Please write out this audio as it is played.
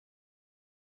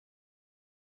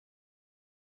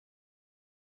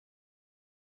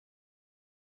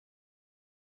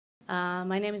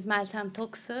My name is Meltem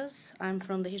Toksöz. I'm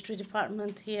from the history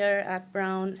department here at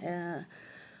Brown,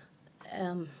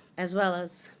 as well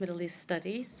as Middle East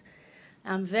Studies.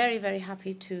 I'm very, very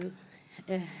happy to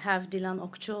have Dilan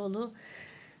Okcuoglu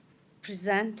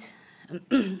present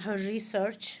her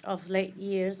research of late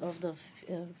years, of the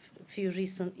few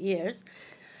recent years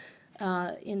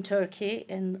in Turkey,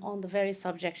 and on the very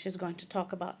subject she's going to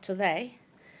talk about today.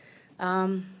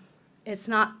 It's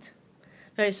not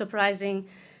very surprising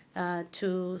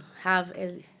to have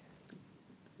a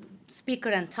speaker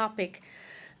and topic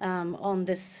on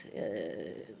this,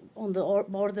 on the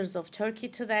borders of Turkey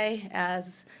today,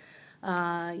 as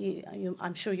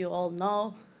I'm sure you all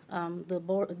know.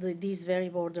 These very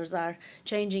borders are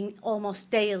changing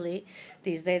almost daily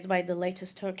these days by the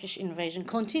latest Turkish invasion,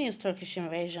 continuous Turkish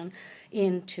invasion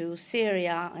into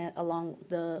Syria along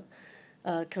the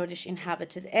Kurdish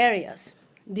inhabited areas.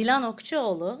 Dilan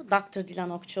Okcuoglu, Dr.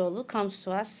 Dilan Okcuoglu, comes to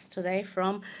us today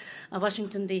from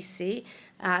Washington, D.C.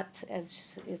 at,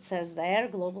 as it says there,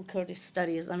 Global Kurdish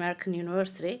Studies American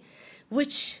University,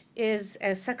 which is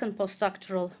a second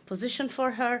postdoctoral position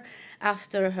for her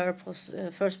after her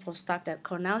first postdoc at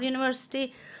Cornell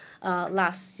University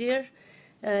last year.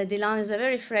 Dilan is a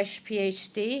very fresh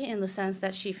PhD in the sense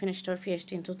that she finished her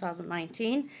PhD in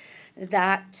 2019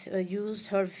 that used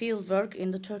her fieldwork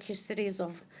in the Turkish cities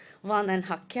of Van and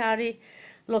Hakkari,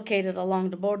 located along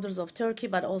the borders of Turkey,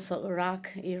 but also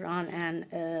Iraq, Iran, and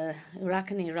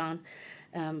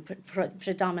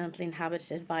predominantly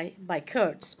inhabited by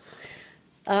Kurds.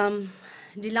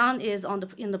 Dilan is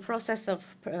in the process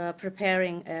of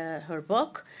preparing her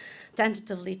book,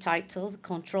 tentatively titled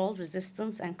 "Control,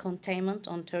 Resistance, and Containment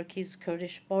on Turkey's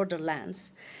Kurdish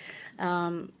Borderlands."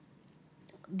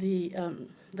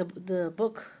 The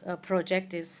book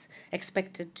project is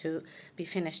expected to be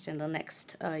finished in the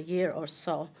next year or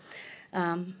so.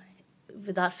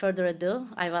 Without further ado,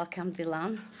 I welcome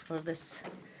Dilan for this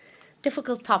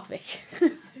difficult topic.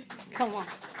 Come on.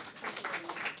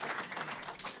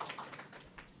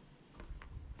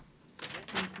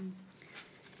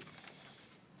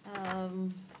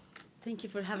 Thank you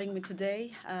for having me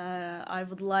today. I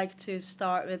would like to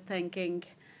start with thanking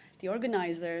the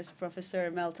organizers,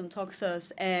 Professor Meltem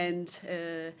Toksöz, and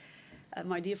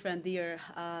my dear friend,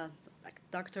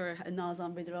 Dr.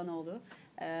 Nazan Bediranoğlu.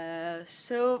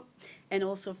 And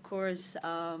also, of course,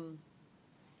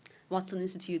 Watson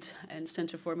Institute and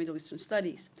Center for Middle Eastern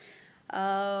Studies.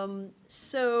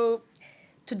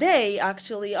 Today,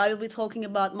 actually, I will be talking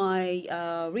about my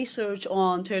research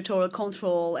on territorial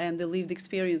control and the lived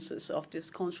experiences of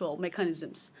these control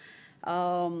mechanisms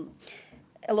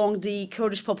along the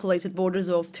Kurdish populated borders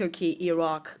of Turkey,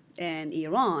 Iraq, and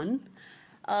Iran.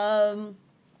 So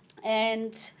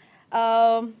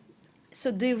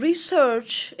the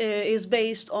research is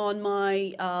based on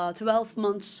my 12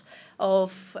 months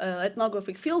of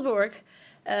ethnographic fieldwork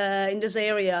in this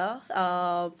area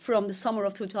from the summer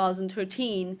of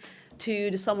 2013 to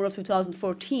the summer of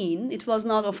 2014. It was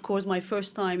not, of course, my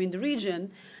first time in the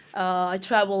region. I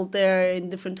traveled there in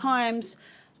different times,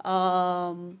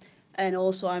 and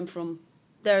also I'm from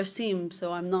Dersim,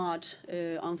 so I'm not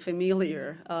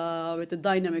unfamiliar with the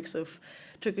dynamics of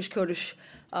Turkish-Kurdish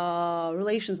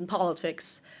relations and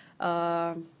politics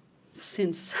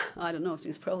since, I don't know,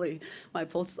 since probably my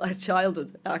politicized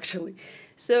childhood, actually.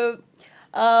 So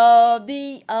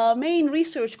the main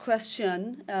research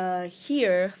question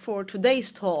here for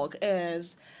today's talk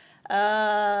is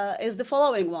the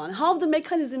following one. How the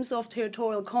mechanisms of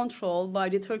territorial control by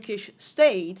the Turkish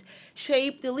state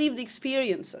shape the lived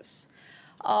experiences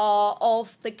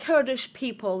of the Kurdish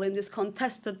people in this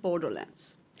contested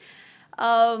borderlands?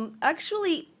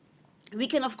 Actually, we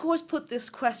can, of course, put this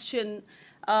question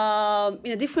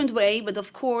in a different way, but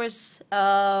of course,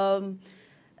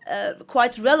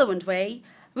 quite relevant way,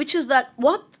 which is that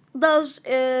what does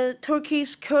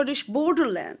Turkey's Kurdish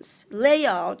borderlands lay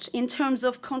out in terms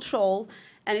of control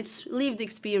and its lived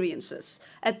experiences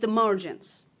at the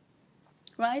margins,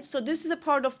 right? So this is a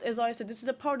part of, as I said, this is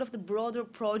a part of the broader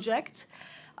project,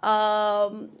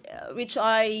 which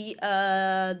I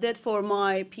did for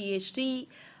my PhD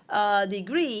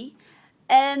degree.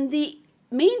 And the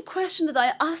main question that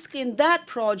I asked in that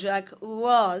project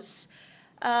was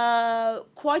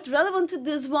quite relevant to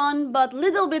this one, but a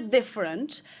little bit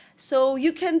different. So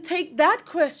you can take that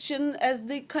question as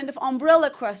the kind of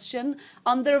umbrella question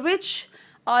under which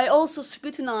I also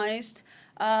scrutinized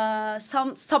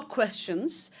some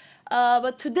sub-questions.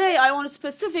 But today I want to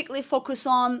specifically focus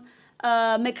on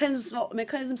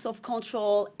mechanisms of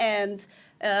control and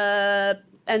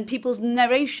people's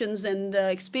narrations and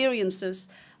experiences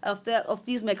of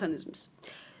these mechanisms.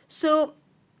 So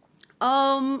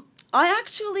I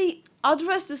actually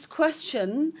addressed this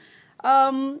question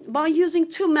by using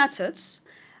two methods.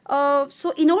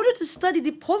 So in order to study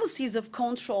the policies of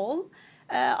control,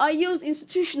 I used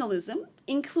institutionalism,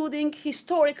 including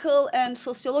historical and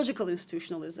sociological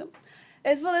institutionalism,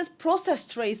 as well as process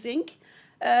tracing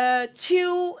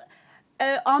to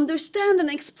understand and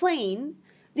explain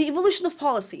the evolution of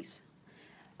policies.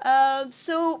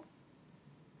 So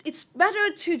it's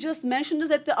better to just mention this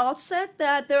at the outset,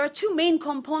 that there are two main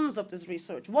components of this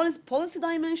research. One is policy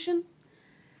dimension,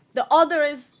 the other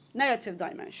is narrative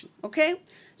dimension, okay?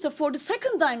 So for the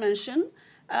second dimension,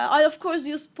 I of course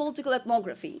used political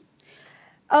ethnography.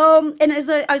 And as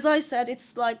I said,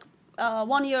 it's like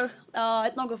 1 year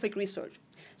ethnographic research.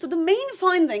 So the main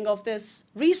finding of this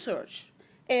research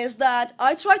is that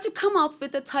I try to come up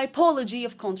with a typology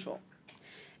of control.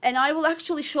 And I will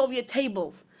actually show you a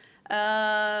table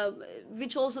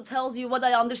which also tells you what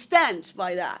I understand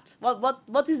by that.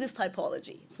 What is this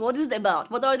typology? So what is it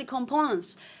about? What are the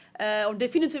components or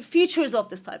definitive features of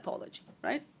this typology,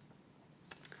 right?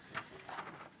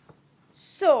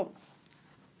 So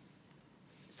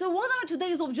what are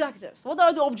today's objectives? What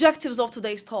are the objectives of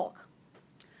today's talk?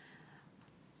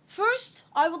 First,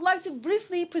 I would like to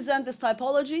briefly present this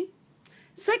typology.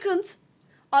 Second,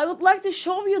 I would like to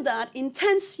show you that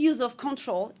intense use of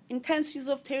control, intense use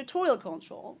of territorial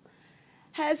control,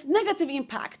 has negative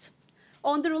impact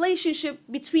on the relationship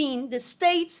between the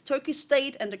state, Turkish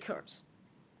state, and the Kurds.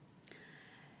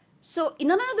 So in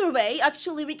another way,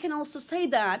 actually, we can also say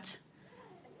that,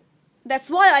 that's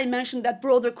why I mentioned that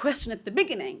broader question at the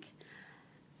beginning,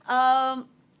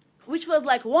 which was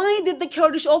like, why did the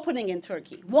Kurdish opening in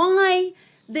Turkey? Why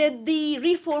did the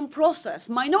reform process,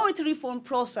 minority reform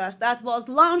process that was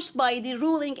launched by the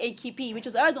ruling AKP, which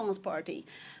is Erdogan's party,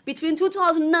 between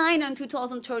 2009 and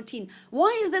 2013,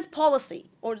 why is this policy,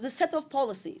 or this set of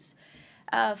policies,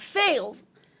 failed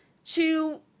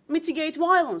to mitigate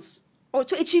violence or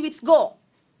to achieve its goal?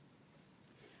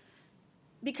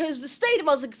 Because the state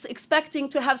was expecting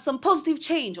to have some positive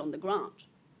change on the ground,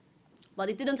 but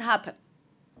it didn't happen.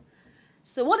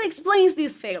 So what explains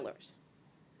these failures?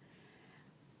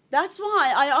 That's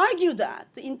why I argue that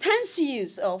the intense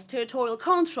use of territorial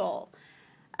control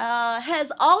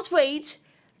has outweighed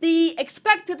the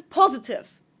expected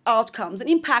positive outcomes and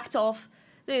impact of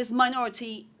these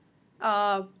minority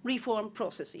reform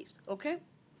processes, okay?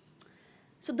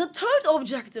 So the third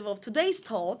objective of today's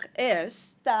talk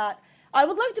is that I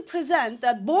would like to present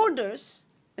that borders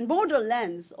and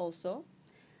borderlands also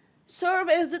serve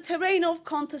as the terrain of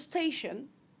contestation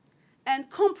and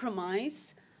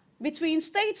compromise between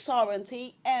state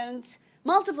sovereignty and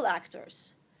multiple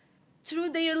actors through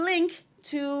their link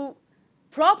to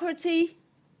property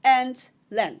and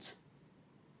land.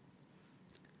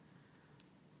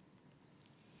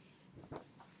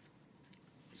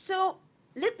 So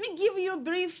let me give you a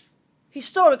brief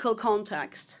historical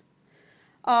context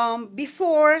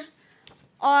before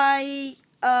I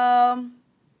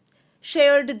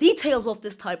share the details of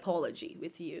this typology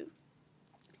with you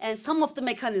and some of the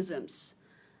mechanisms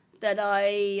that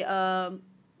I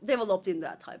developed in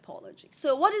that typology.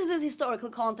 So what is this historical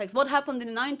context? What happened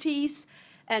in the 90s?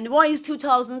 And why is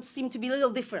 2000 seem to be a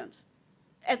little different,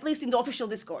 at least in the official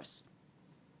discourse?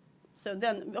 So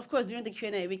then, of course, during the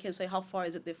Q&A, we can say, how far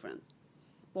is it different?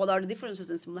 What are the differences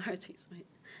and similarities? Right?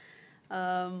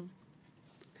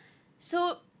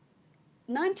 So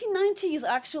 1990s,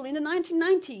 actually, in the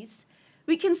 1990s,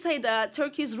 we can say that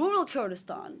Turkey's rural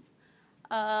Kurdistan,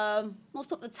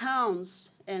 most of the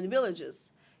towns and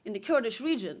villages in the Kurdish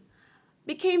region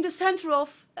became the center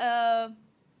of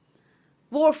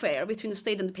warfare between the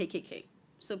state and the PKK.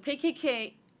 So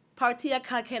PKK, Partiya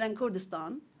Karkeran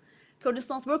Kurdistan,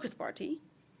 Kurdistan's Workers' Party,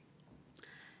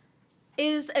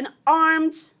 is an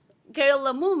armed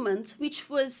guerrilla movement which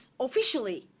was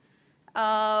officially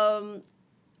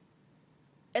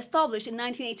established in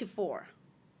 1984.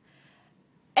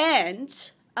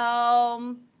 And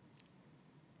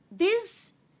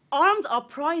this armed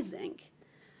uprising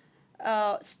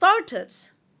started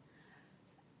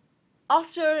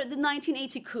after the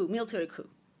 1980 coup, military coup.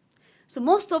 So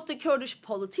most of the Kurdish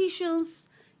politicians,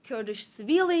 Kurdish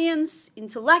civilians,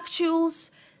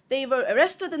 intellectuals, they were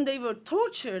arrested and they were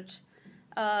tortured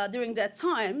during that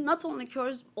time. Not only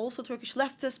Kurds, also Turkish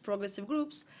leftist progressive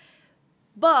groups.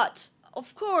 But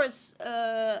of course,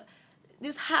 that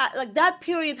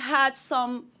period had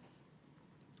some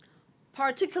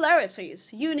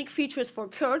particularities, unique features for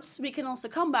Kurds. We can also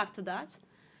come back to that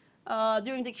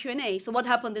during the Q&A. So what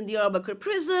happened in the Diyarbakir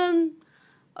prison?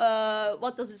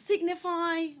 What does it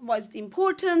signify? Why is it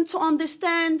important to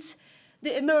understand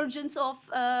the emergence of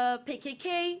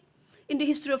PKK in the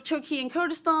history of Turkey and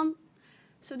Kurdistan?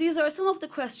 So these are some of the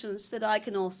questions that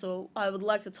I would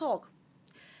like to talk.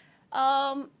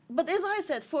 But as I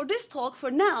said, for this talk,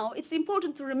 for now, it's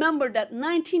important to remember that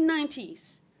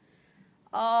 1990s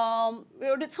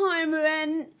were the time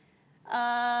when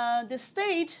the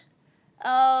state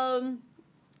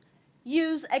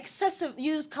used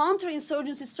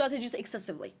counterinsurgency strategies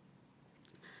excessively.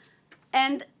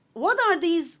 And what are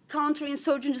these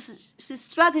counterinsurgency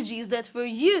strategies that were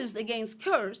used against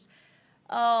Kurds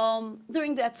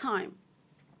during that time?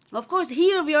 Of course,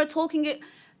 here we are talking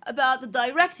about the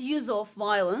direct use of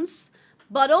violence,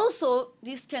 but also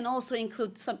this can also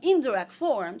include some indirect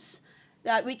forms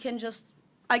that I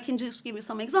can just give you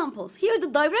some examples. Here, the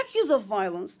direct use of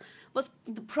violence was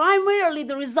primarily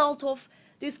the result of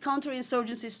these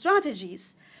counterinsurgency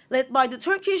strategies led by the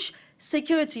Turkish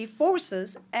security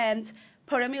forces and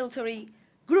paramilitary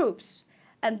groups.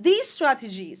 And these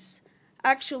strategies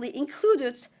actually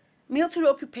included military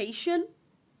occupation,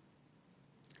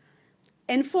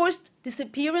 enforced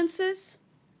disappearances,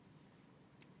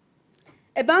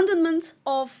 abandonment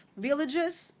of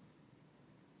villages,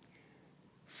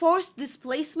 forced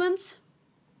displacement,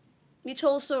 which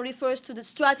also refers to the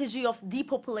strategy of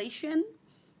depopulation,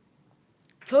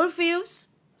 curfews.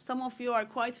 Some of you are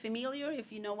quite familiar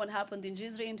if you know what happened in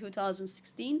Cizre in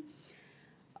 2016.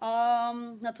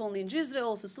 Not only in Cizre,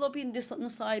 also Slopin,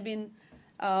 Nusaybin,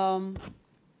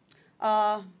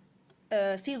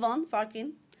 Silvan,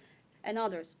 Farkin, and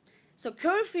others. So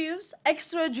curfews,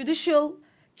 extrajudicial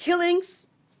killings,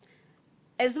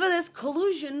 as well as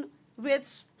collusion with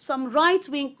some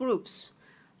right-wing groups,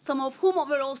 some of whom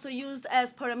were also used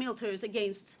as paramilitaries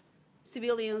against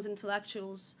civilians,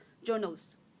 intellectuals,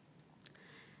 journalists.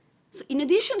 So in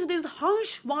addition to these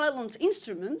harsh, violent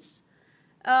instruments,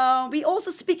 we also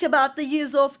speak about the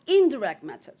use of indirect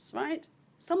methods, right?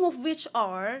 Some of which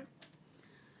are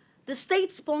the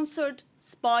state-sponsored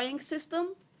spying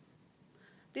system.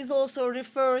 This also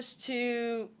refers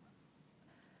to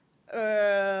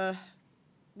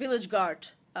village guard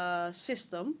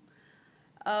system.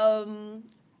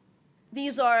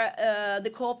 These are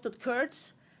the co-opted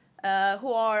Kurds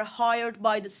who are hired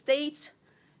by the state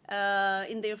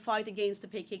in their fight against the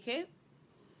PKK.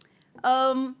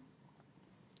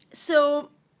 So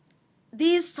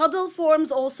these subtle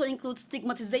forms also include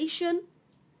stigmatization,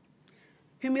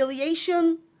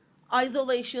 humiliation,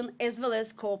 isolation, as well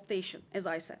as cooptation, as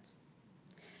I said.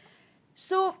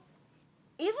 So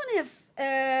even if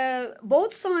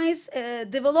both sides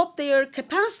develop their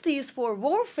capacities for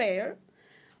warfare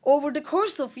over the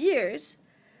course of years,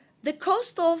 the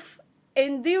cost of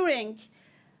enduring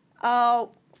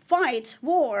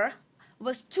war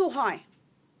was too high.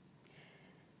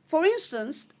 For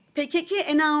instance, PKK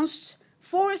announced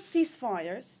 4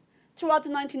 ceasefires throughout the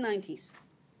 1990s.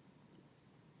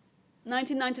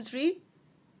 1993,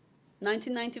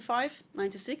 1995,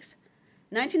 96,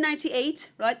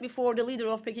 1998, right before the leader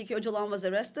of PKK, Öcalan, was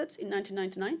arrested in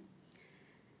 1999,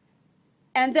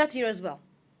 and that year as well.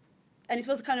 And it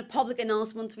was a kind of public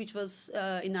announcement which was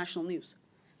in national news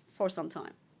for some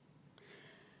time.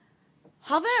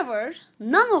 However,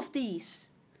 none of these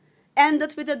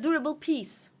ended with a durable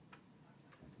peace.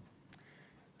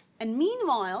 And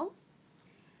meanwhile,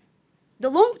 the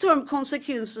long-term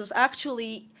consequences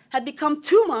actually had become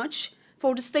too much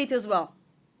for the state as well.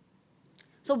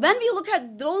 So when we look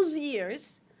at those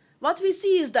years, what we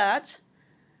see is that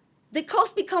the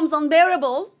cost becomes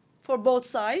unbearable for both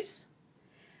sides.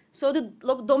 So the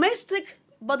domestic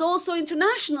but also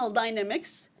international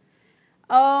dynamics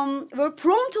were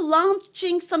prone to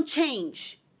launching some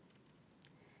change.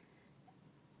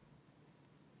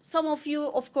 Some of you,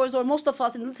 of course, or most of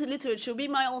us in literature, we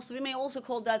may also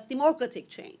call that democratic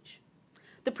change.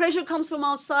 The pressure comes from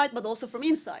outside, but also from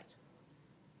inside.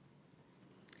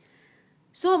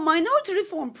 So minority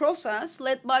reform process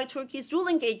led by Turkey's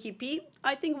ruling AKP,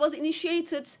 I think, was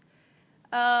initiated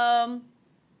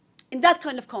in that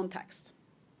kind of context.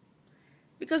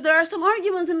 Because there are some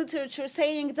arguments in literature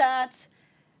saying that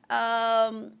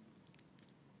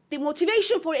the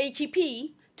motivation for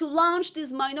AKP to launch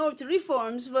these minority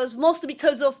reforms was mostly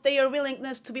because of their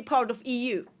willingness to be part of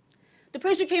EU. The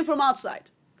pressure came from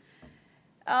outside.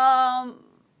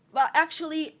 But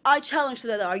actually, I challenge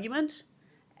that argument.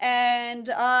 And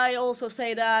I also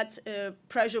say that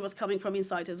pressure was coming from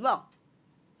inside as well.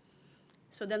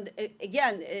 So then,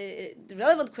 again, the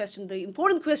relevant question, the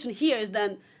important question here is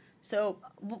then, so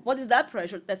what is that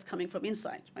pressure that's coming from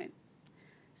inside, right?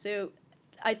 So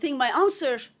I think my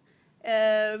answer,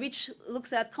 which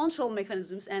looks at control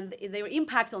mechanisms and their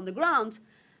impact on the ground,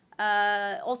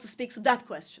 also speaks to that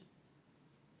question.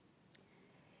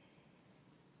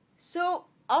 So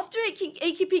after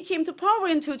AKP came to power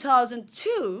in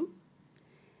 2002,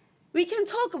 we can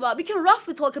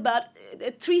roughly talk about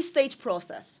a three-stage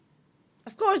process.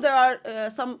 Of course, there are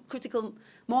some critical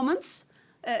moments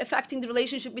affecting the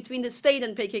relationship between the state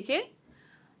and PKK,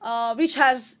 which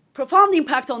has profound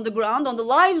impact on the ground, on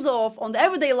the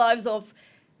everyday lives of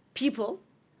people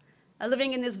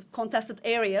living in these contested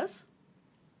areas.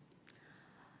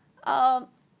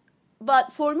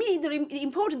 But for me,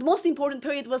 the most important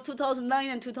period was 2009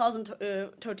 and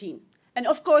 2013. And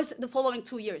of course, the following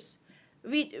 2 years,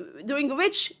 during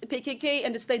which PKK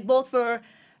and the state both were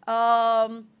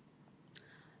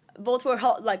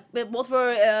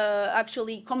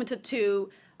actually committed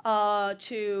to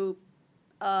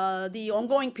the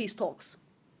ongoing peace talks.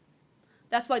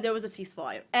 That's why there was a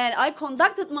ceasefire. And I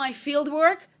conducted my field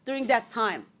work during that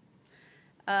time.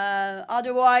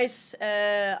 Otherwise,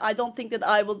 I don't think that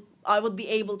I would be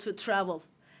able to travel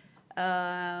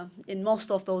in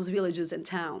most of those villages and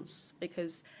towns,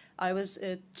 because I was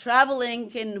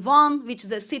traveling in Van, which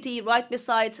is a city right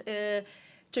beside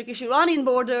Turkish-Iranian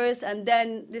borders, and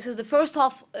then this is the first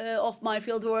half of my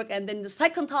field work, and then the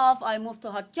second half I moved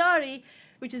to Hakkari,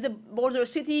 which is a border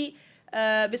city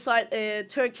beside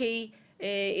Turkey,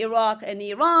 Iraq, and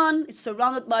Iran. It's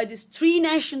surrounded by these three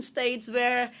nation states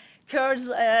where Kurds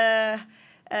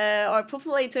are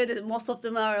populated, and most of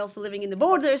them are also living in the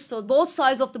borders. So both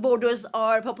sides of the borders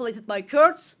are populated by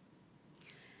Kurds.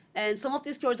 And some of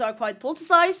these Kurds are quite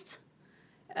politicized.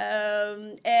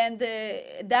 And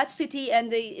that city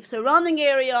and the surrounding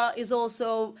area is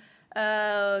also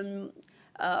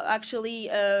actually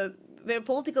very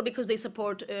political, because they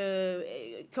support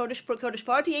pro-Kurdish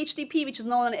party, HDP, which is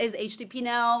known as HDP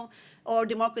now, or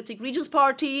Democratic Regions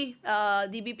Party,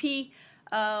 DBP.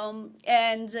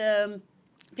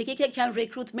 PKK can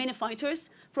recruit many fighters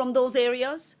from those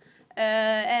areas,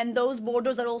 and those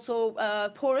borders are also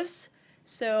porous,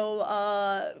 so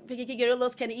PKK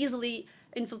guerrillas can easily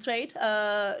infiltrate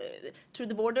through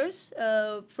the borders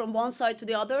from one side to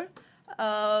the other,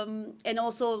 and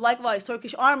also likewise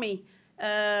Turkish army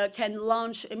can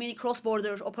launch many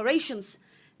cross-border operations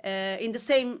in the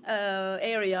same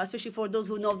area, especially for those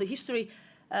who know the history.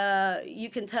 You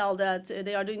can tell that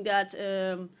they are doing that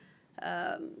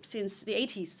since the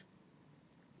 80s.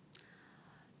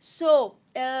 So,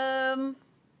 then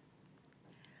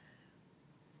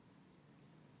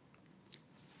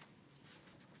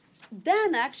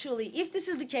actually, if this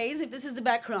is the case, if this is the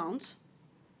background,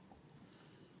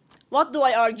 what do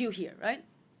I argue here, right?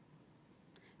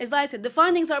 As I said, the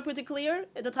findings are pretty clear,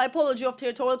 the typology of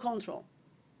territorial control.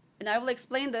 And I will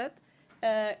explain that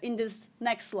in this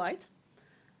next slide.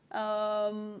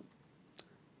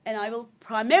 And I will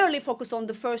primarily focus on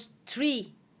the first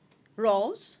three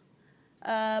rows.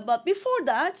 But before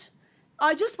that,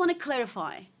 I just want to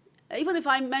clarify. Even if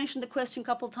I mentioned the question a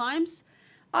couple times,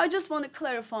 I just want to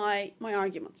clarify my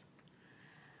argument.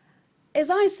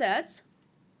 As I said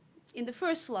in the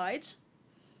first slide,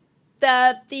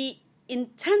 that the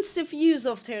intensive use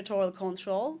of territorial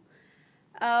control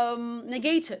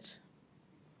negated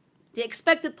the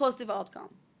expected positive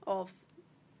outcome of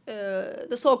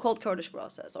the so-called Kurdish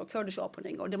process, or Kurdish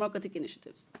opening, or democratic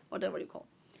initiatives, whatever you call.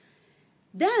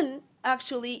 Then,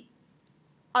 actually,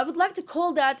 I would like to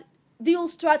call that dual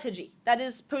strategy that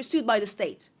is pursued by the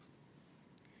state.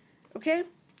 Okay?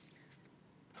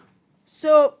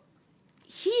 So,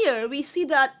 here we see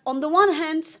that on the one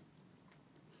hand,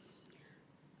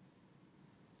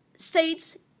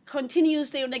 states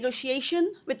continues their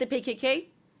negotiation with the PKK,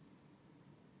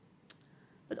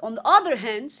 but on the other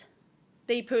hand,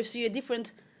 they pursue a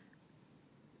different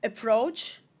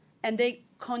approach, and they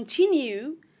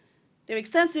continue their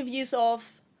extensive use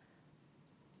of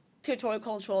territorial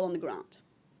control on the ground.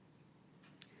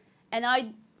 And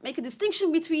I make a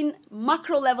distinction between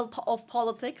macro level of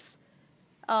politics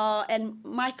and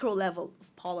micro level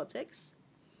of politics.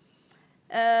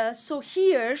 So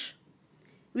here,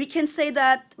 we can say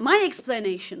that my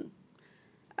explanation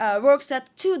works at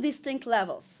two distinct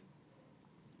levels.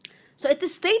 So at the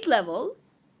state level,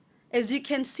 as you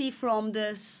can see from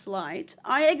this slide,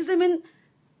 I examine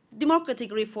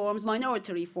democratic reforms,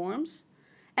 minority reforms,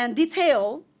 and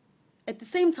detail, at the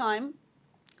same time,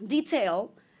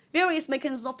 detail various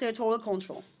mechanisms of territorial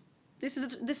control. This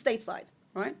is the state side,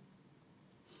 right?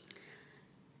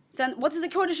 So what is the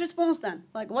Kurdish response then?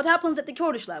 Like, what happens at the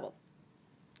Kurdish level?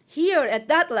 Here, at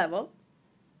that level,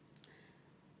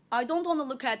 I don't want to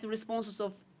look at the responses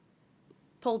of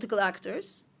political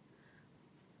actors,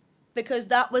 because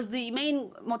that was the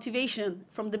main motivation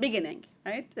from the beginning,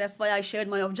 right? That's why I shared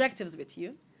my objectives with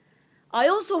you. I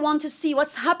also want to see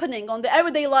what's happening on the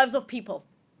everyday lives of people.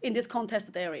 in these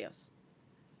contested areas.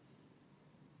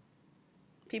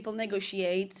 People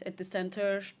negotiate at the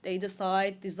center, they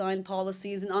decide, design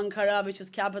policies in Ankara, which is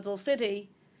capital city,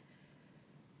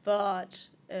 but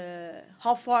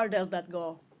how far does that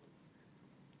go?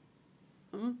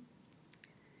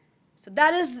 So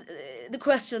that is the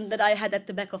question that I had at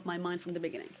the back of my mind from the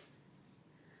beginning.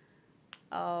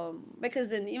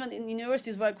 Because even in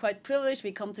universities we're quite privileged,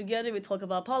 we come together, we talk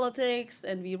about politics,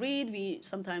 and we read, we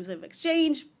sometimes have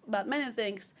exchange about many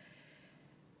things.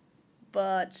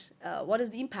 But what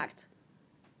is the impact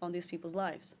on these people's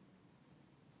lives?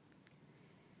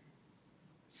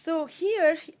 So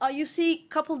here you see a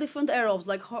couple different arrows,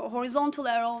 like horizontal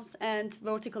arrows and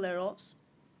vertical arrows.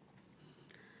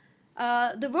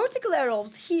 The vertical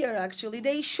arrows here, actually,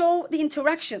 they show the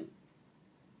interaction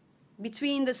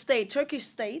between the state, Turkish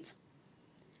state,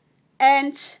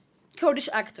 and Kurdish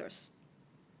actors.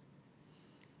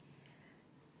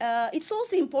 It's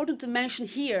also important to mention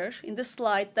here in this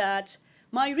slide that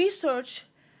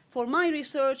for my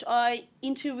research, I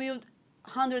interviewed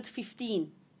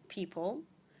 115 people,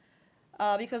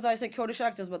 because I said Kurdish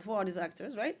actors, but who are these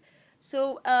actors, right?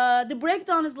 So the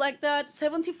breakdown is like that.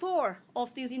 74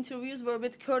 of these interviews were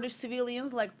with Kurdish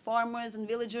civilians, like farmers and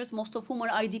villagers, most of whom are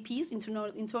IDPs,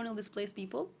 internal displaced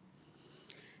people.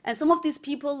 And some of these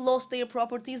people lost their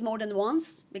properties more than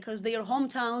once because their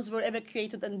hometowns were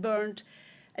evacuated and burned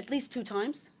at least 2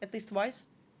 times, at least twice.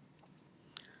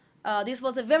 This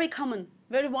was a very common,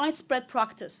 very widespread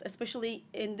practice, especially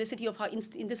in the city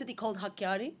called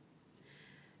Hakkari.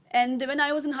 And when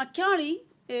I was in Hakkari,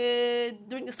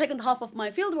 during the second half of my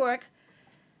fieldwork,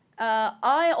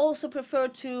 I also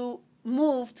preferred to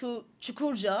move to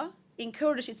Çukurca. In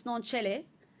Kurdish, it's known Çele.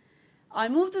 I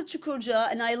moved to Çukurca,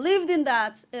 and I lived in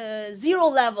that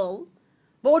zero-level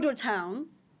border town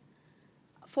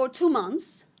for 2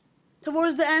 months.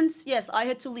 Towards the end, yes, I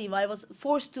had to leave. I was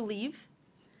forced to leave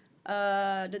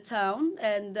the town,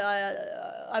 and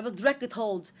I was directly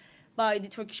told by the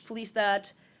Turkish police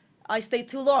that I stayed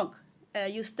too long.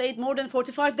 You stayed more than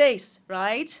 45 days,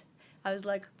 right? I was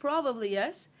like, probably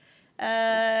yes.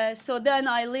 So then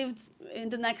I lived in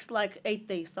the next like 8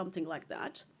 days, something like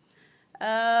that.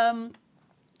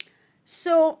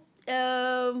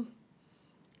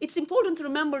 It's important to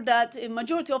remember that a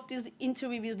majority of these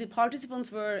interviews, the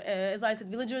participants were, as I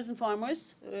said, villagers and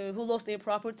farmers who lost their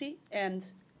property and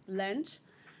land.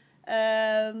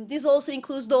 This also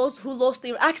includes those who lost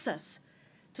their access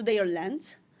to their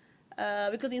land.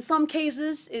 Because in some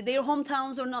cases, their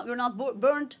hometowns were not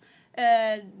burned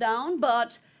down,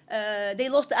 but they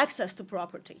lost access to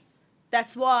property.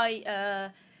 That's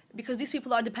why, because these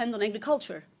people are dependent on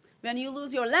agriculture. When you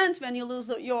lose your land, when you lose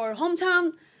your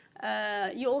hometown,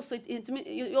 you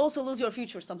also lose your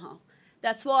future somehow.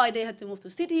 That's why they had to move to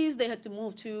cities, they had to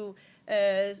move to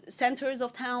centers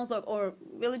of towns or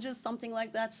villages, something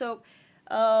like that. So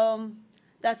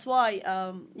that's why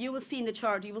you will see in the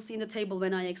chart, you will see in the table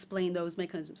when I explain those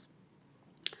mechanisms.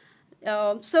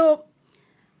 So,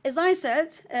 as I said,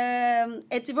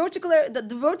 at the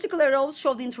vertical arrows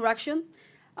show the interaction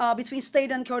between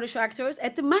state and Kurdish actors.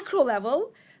 At the macro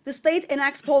level, the state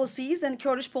enacts policies and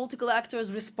Kurdish political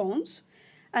actors respond.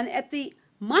 And at the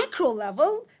micro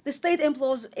level, the state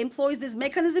employs these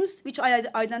mechanisms, which I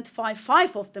identify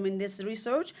 5 of them in this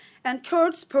research, and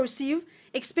Kurds perceive,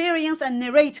 experience, and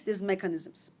narrate these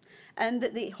mechanisms. And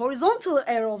the horizontal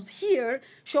arrows here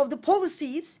show the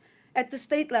policies at the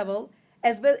state level,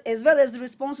 as well as the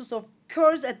responses of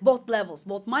Kurds at both levels,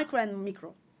 both micro and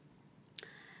micro.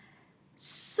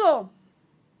 So,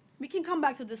 we can come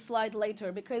back to this slide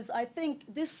later, because I think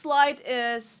this slide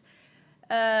is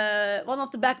one of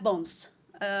the backbones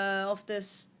of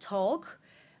this talk,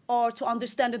 or to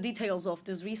understand the details of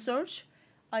this research,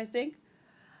 I think.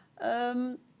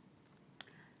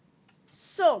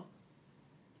 So,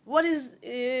 what is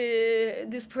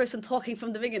this person talking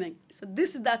from the beginning? So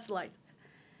this is that slide.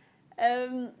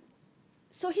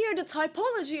 So here, the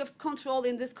typology of control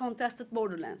in this contested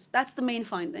borderlands. That's the main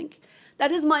finding.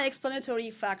 That is my explanatory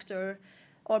factor,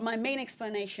 or my main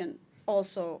explanation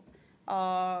also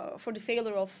for the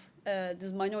failure of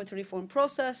this minority reform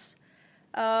process,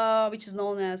 which is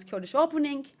known as Kurdish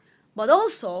opening. But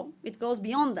also, it goes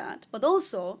beyond that. But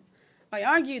also, I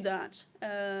argue that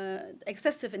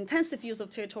excessive, intensive use of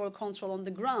territorial control on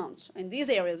the ground, in these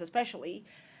areas especially,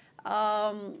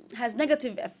 has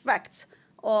negative effects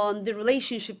on the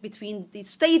relationship between the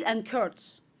state and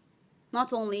Kurds.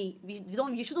 Not only,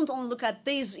 you shouldn't only look at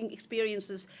these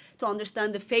experiences to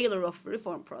understand the failure of the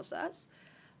reform process,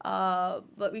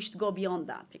 but we should go beyond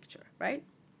that picture, right?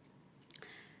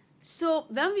 So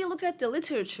when we look at the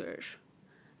literature,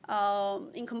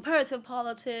 In comparative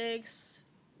politics,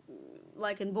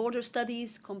 like in border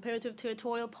studies, comparative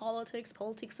territorial politics,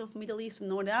 politics of Middle East and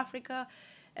North Africa,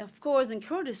 of course in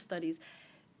Kurdish studies,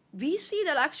 we see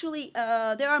that actually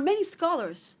there are many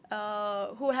scholars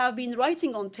who have been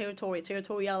writing on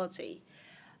territoriality,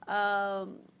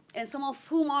 and some of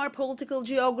whom are political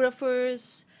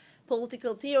geographers,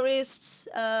 political theorists,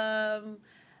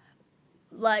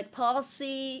 like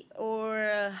Palsy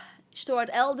or Stuart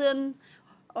Eldon,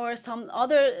 or some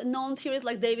other known theorists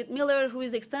like David Miller, who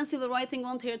is extensively writing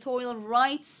on territorial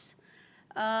rights.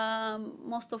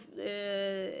 Most of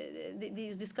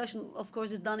this discussion, of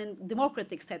course, is done in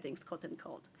democratic settings, quote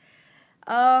unquote.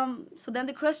 So then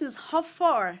the question is, how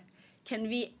far can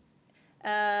we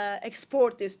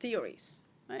export these theories,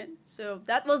 right? So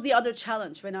that was the other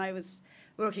challenge when I was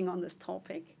working on this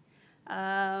topic.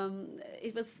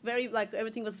 It was very, like,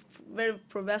 everything was very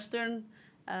pro-Western,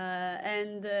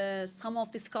 and some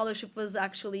of the scholarship was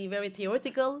actually very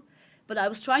theoretical, but I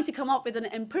was trying to come up with an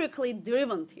empirically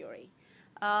driven theory,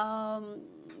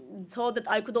 so that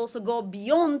I could also go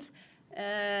beyond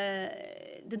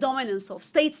the dominance of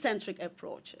state-centric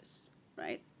approaches,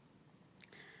 right?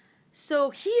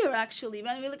 So here, actually,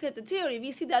 when we look at the theory,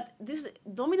 we see that this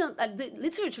dominant, the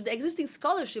literature, the existing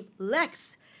scholarship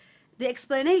lacks the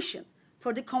explanation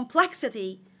for the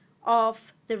complexity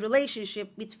of the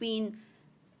relationship between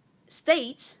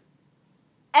states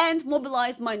and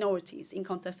mobilized minorities in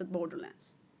contested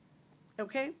borderlands.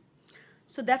 Okay?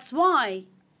 So that's why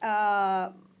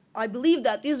I believe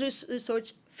that this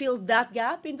research fills that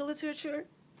gap in the literature,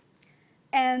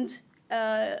 and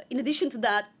in addition to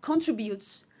that,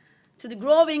 contributes to the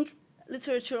growing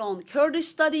literature on Kurdish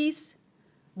studies,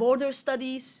 border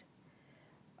studies,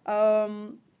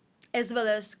 as well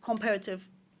as comparative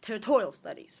territorial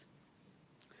studies.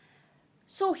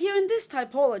 So here in this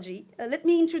typology, let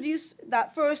me introduce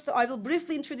that first. I will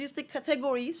briefly introduce the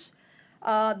categories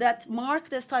that mark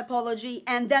this typology,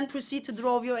 and then proceed to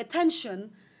draw your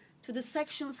attention to the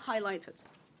sections highlighted.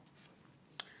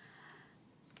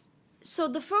 So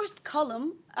the first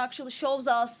column actually shows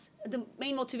us the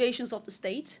main motivations of the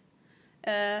state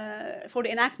for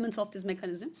the enactment of these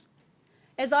mechanisms.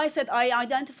 As I said, I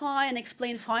identify and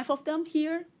explain 5 of them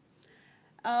here.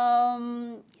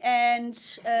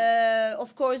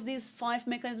 Of course, these 5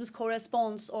 mechanisms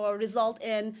correspond or result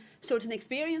in certain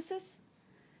experiences,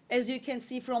 as you can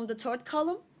see from the third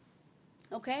column.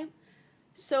 Okay?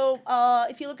 So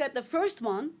if you look at the first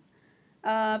one,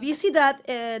 we see that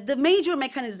the major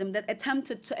mechanism that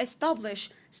attempted to establish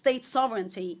state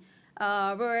sovereignty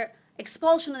were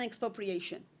expulsion and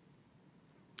expropriation.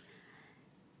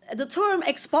 The term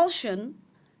expulsion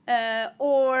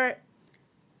or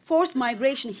forced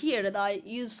migration here, that I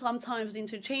use sometimes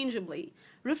interchangeably,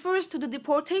 refers to the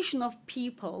deportation of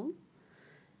people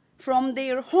from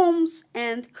their homes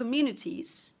and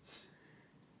communities,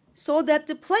 so that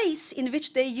the place in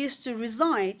which they used to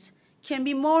reside can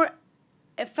be more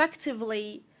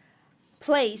effectively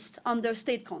placed under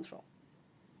state control.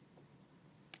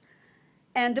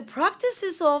 And the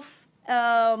practices of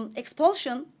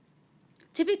expulsion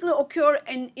typically occur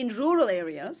in rural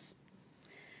areas,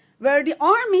 where the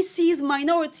army sees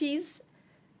minorities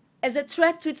as a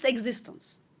threat to its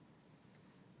existence.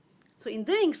 So in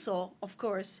doing so, of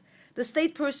course, the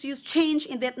state pursues change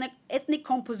in the ethnic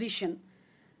composition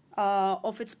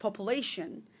of its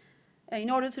population in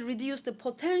order to reduce the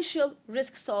potential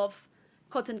risks of,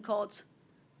 quote-unquote,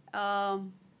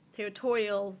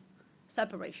 territorial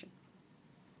separation.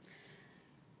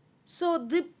 So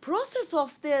the process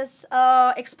of this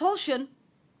expulsion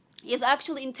is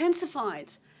actually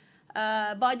intensified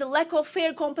by the lack of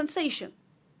fair compensation.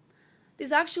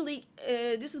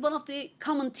 This is one of the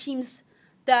common themes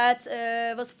that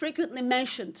was frequently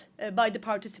mentioned by the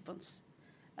participants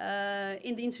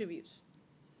in the interviews.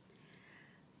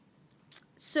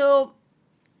 So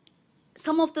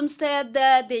some of them said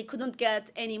that they couldn't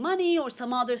get any money, or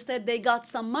some others said they got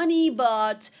some money,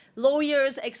 but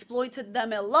lawyers exploited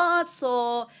them a lot.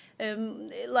 So let's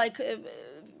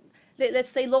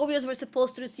say lawyers were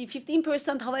supposed to receive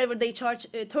 15%, however, they charge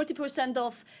 30%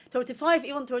 of, 35,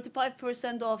 even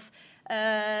 35% of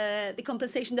the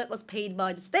compensation that was paid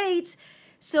by the state.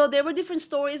 So there were different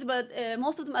stories, but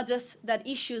most of them address that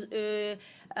issue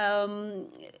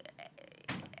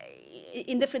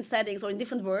in different settings or in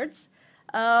different words.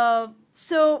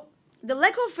 So the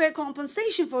lack of fair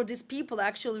compensation for these people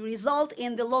actually result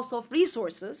in the loss of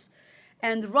resources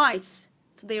and rights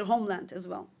to their homeland as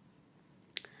well.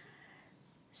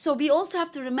 So we also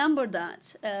have to remember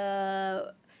that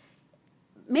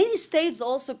many states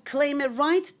also claim a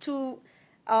right to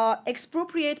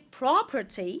expropriate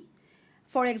property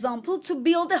for example, to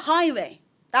build a highway.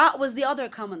 That was the other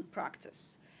common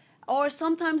practice. Or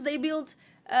sometimes they built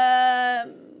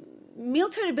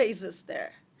military bases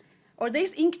there. Or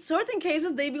in certain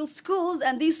cases, they built schools,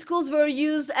 and these schools were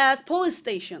used as police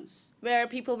stations where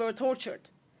people were tortured.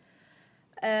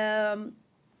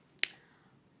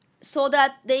 So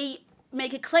that they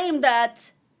make a claim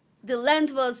that the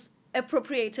land was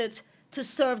appropriated to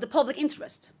serve the public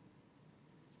interest.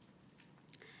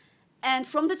 And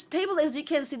from the table, as you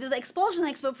can see, this expulsion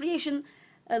and expropriation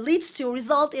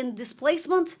result in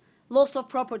displacement, loss of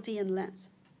property and land.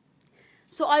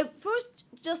 So I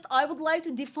would like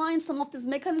to define some of these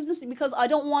mechanisms, because I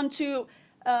don't want to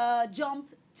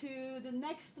jump to the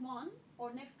next one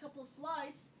or next couple of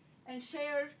slides and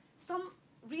share some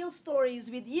real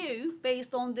stories with you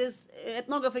based on this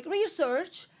ethnographic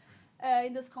research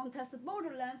in this contested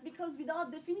borderlands, because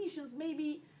without definitions,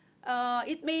 maybe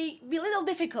it may be a little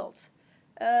difficult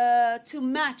to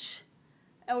match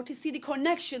or to see the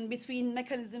connection between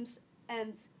mechanisms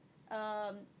and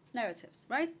narratives,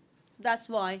 right? So that's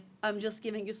why I'm just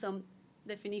giving you some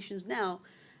definitions now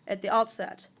at the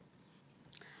outset.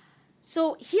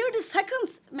 So here the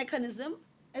second mechanism,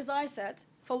 as I said,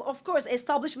 of course,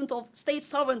 establishment of state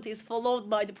sovereignty is followed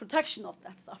by the protection of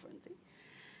that sovereignty.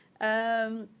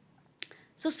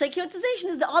 So securitization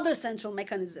is the other central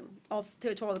mechanism of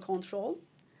territorial control,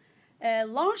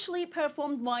 largely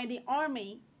performed by the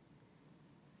army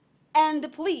and the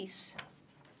police.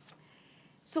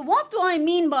 So what do I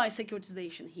mean by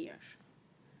securitization here?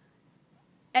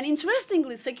 And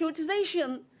interestingly,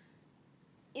 securitization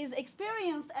is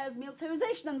experienced as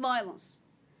militarization and violence.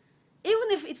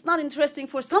 Even if it's not interesting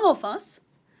for some of us,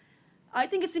 I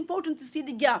think it's important to see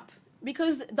the gap,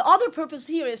 because the other purpose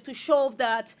here is to show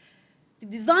that the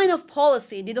design of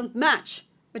policy didn't match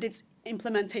with its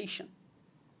implementation.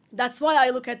 That's why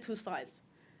I look at two sides,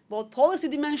 both policy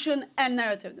dimension and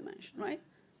narrative dimension, right?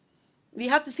 We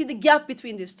have to see the gap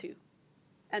between these two.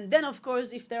 And then, of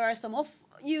course, if there are some of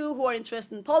you who are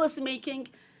interested in policy making,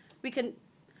 we can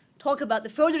talk about the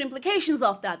further implications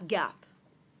of that gap.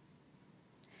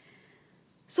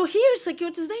 So here,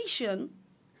 securitization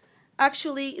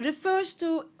actually refers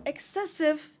to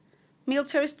excessive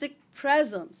militaristic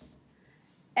presence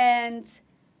and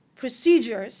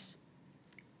procedures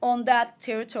on that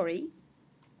territory,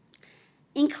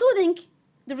 including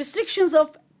the restrictions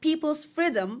of people's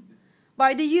freedom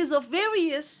by the use of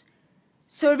various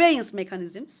surveillance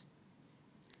mechanisms,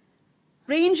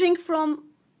 ranging from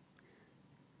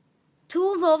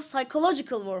tools of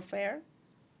psychological warfare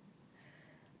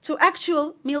to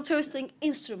actual militaristic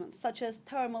instruments, such as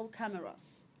thermal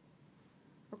cameras.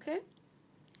 Okay?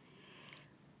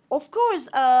 Of course,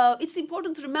 it's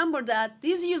important to remember that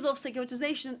this use of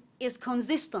securitization is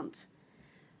consistent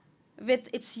with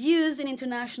its use in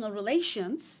international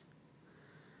relations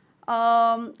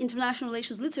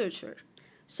literature.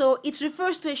 So it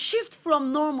refers to a shift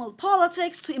from normal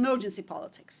politics to emergency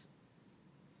politics.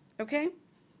 Okay?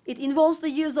 It involves the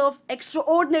use of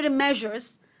extraordinary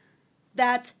measures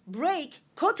that break,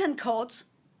 quote unquote,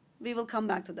 we will come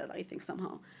back to that, I think,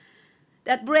 somehow,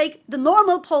 that break the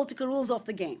normal political rules of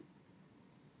the game.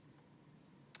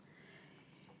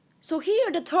 So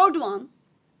here, the third one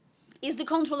is the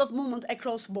control of movement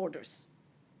across borders.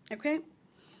 Okay?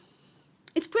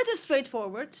 It's pretty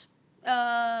straightforward.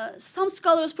 Some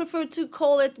scholars prefer to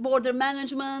call it border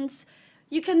management.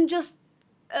 You can just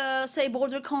say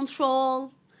border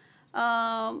control.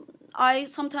 I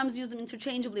sometimes use them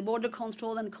interchangeably, border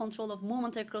control and control of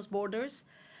movement across borders.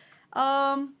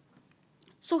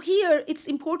 So here, it's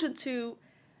important to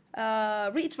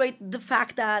reiterate the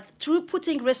fact that through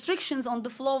putting restrictions on the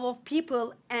flow of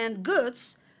people and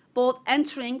goods, both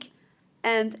entering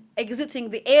and exiting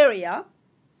the area,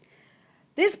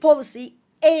 this policy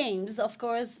aims, of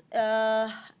course,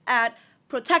 at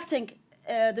protecting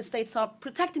the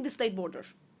state border,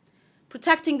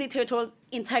 protecting the territorial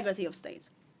integrity of states,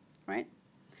 right?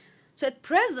 So at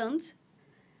present,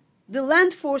 the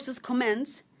Land Forces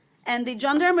Command and the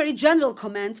Gendarmerie General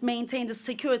Command maintain the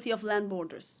security of land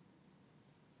borders.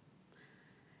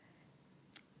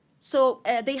 So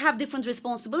they have different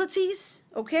responsibilities,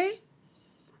 okay?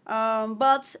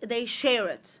 But they share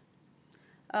it.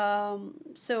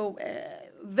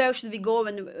 Where should we go,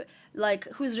 and like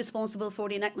who's responsible for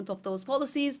the enactment of those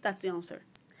policies? That's the answer.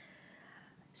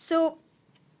 So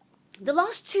the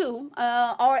last two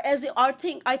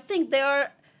I think they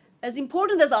are as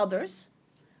important as others.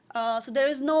 So there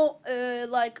is no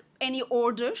like any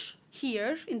order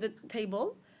here in the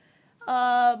table.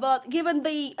 But given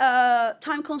the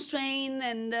time constraint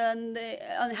and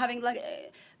having like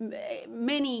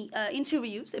many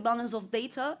interviews, abundance of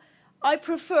data, I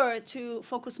prefer to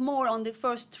focus more on the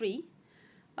first three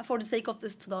for the sake of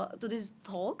this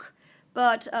talk,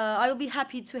 but I will be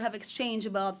happy to have exchange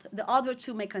about the other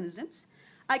two mechanisms.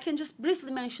 I can just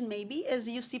briefly mention maybe, as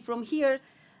you see from here,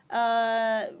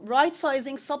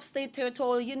 right-sizing sub-state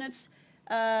territorial units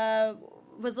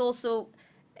was also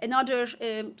another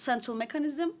central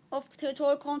mechanism of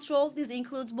territorial control. This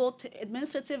includes both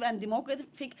administrative and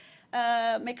demographic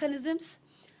mechanisms.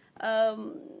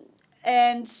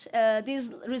 And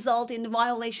these result in the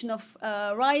violation of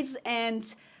rights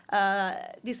and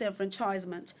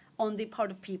disenfranchisement on the part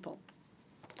of people.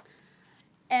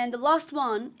 And the last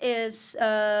one is,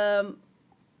 I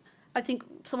think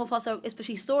some of us,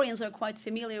 especially historians, are quite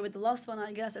familiar with the last one,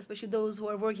 I guess, especially those who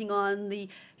are working on the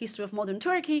history of modern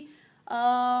Turkey.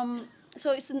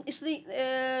 So it's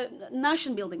the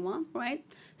nation-building one, right?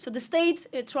 So the state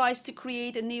tries to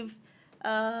create a new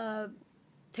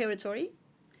territory.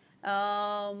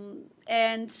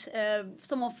 And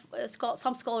some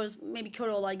scholars, maybe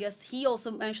Kurol, I guess, he also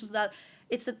mentions that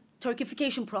it's a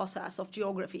Turkification process of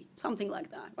geography, something like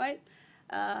that, right?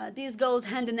 This goes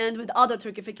hand in hand with other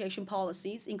Turkification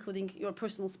policies, including your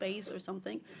personal space or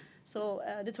something. So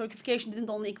the Turkification didn't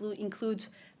only include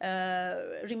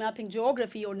remapping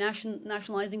geography or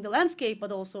nationalizing the landscape,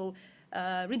 but also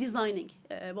redesigning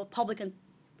both public and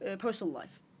personal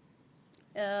life.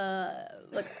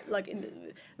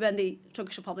 When the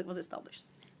Turkish Republic was established,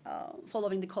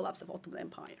 following the collapse of Ottoman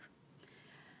Empire.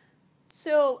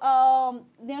 So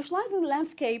nationalizing the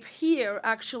landscape here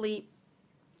actually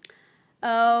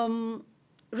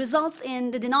results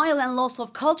in the denial and loss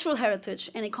of cultural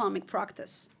heritage and economic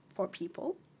practice for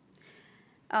people.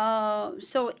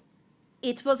 So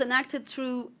it was enacted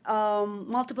through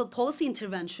multiple policy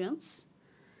interventions.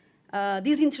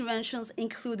 These interventions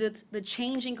included the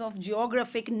changing of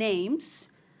geographic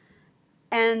names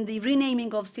and the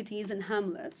renaming of cities and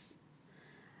hamlets,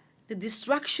 the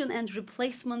destruction and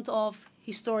replacement of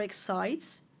historic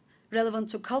sites relevant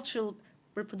to cultural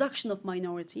reproduction of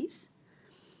minorities,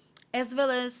 as well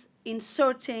as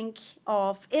inserting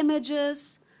of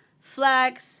images,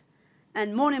 flags,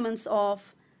 and monuments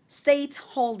of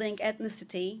state-holding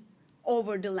ethnicity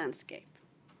over the landscape.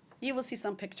 You will see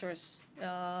some pictures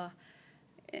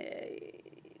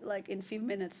like in a few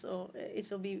minutes, so it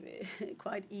will be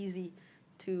quite easy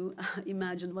to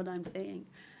imagine what I'm saying.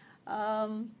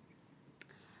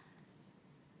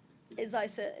 As I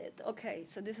said, okay,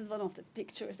 so this is one of the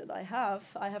pictures that I have.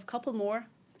 I have a couple more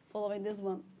following this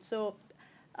one. So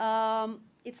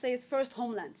it says first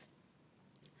homeland.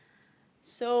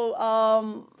 So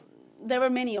there were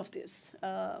many of these,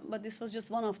 but this was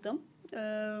just one of them.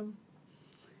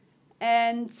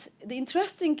 And the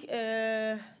interesting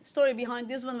story behind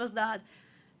this one was that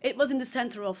it was in the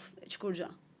center of Çukurca,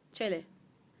 Çele.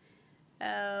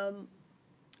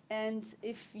 And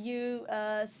if you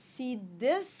see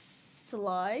this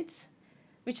slide,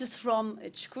 which is from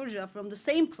Çukurca, from the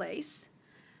same place,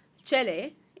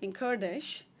 Çele in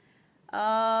Kurdish,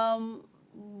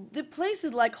 the place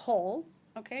is like whole,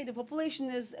 okay? The population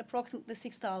is approximately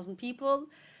 6,000 people,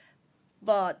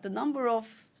 but the number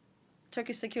of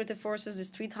Turkish security forces is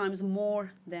 3 times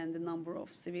more than the number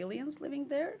of civilians living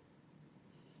there.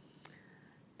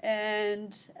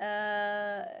 And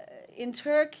in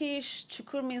Turkish,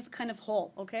 Çukur means kind of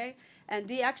hole, okay? And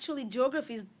the actually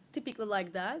geography is typically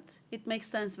like that. It makes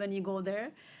sense when you go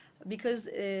there because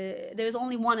there is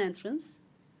only one entrance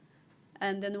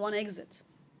and then one exit.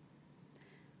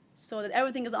 So that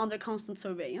everything is under constant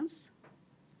surveillance.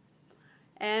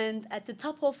 And at the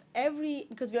top of every,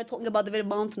 because we are talking about the very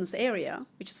mountainous area,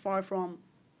 which is far from,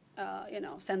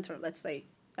 center, let's say,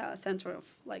 center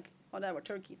of like whatever,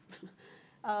 Turkey.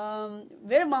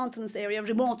 Very mountainous area,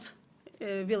 remote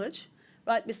village,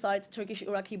 right beside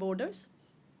Turkish-Iraqi borders.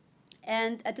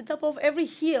 And at the top of every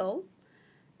hill,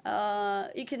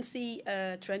 you can see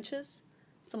trenches.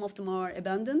 Some of them are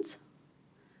abandoned,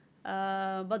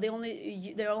 but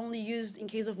they're only used in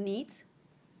case of need.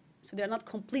 So they're not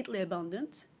completely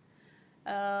abandoned.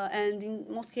 And in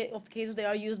most of the cases, they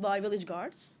are used by village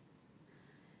guards.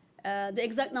 The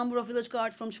exact number of village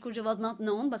guards from Çukurca was not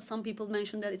known, but some people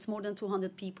mentioned that it's more than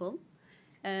 200 people.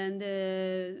 And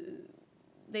they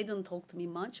didn't talk to me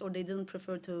much, or they didn't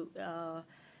prefer to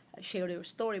share their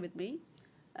story with me.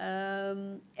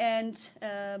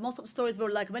 Most of the stories were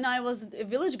like, when I was a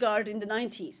village guard in the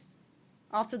 90s,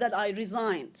 after that I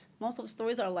resigned. Most of the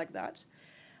stories are like that.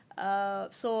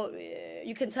 So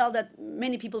you can tell that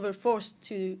many people were forced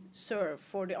to serve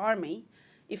for the army.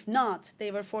 If not,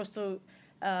 they were forced to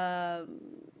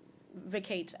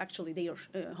vacate, actually, their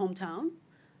hometown.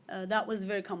 That was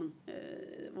very common,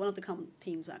 one of the common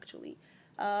themes, actually.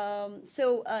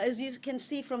 As you can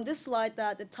see from this slide,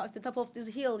 that at the top of this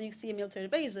hill, you see military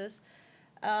bases.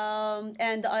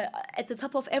 At the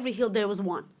top of every hill, there was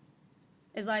one.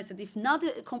 As I said, if not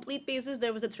a complete bases,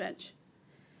 there was a trench.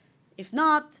 If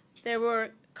not, there were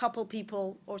a couple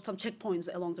people or some checkpoints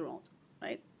along the road,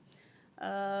 right?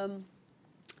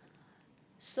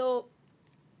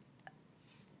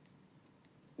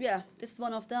 Yeah, this is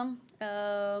one of them.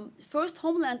 First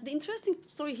homeland, the interesting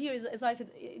story here is, as I said,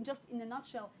 just in a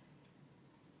nutshell,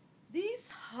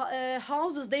 these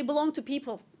houses, they belong to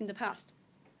people in the past.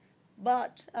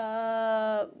 But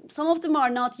some of them are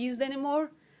not used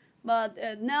anymore, but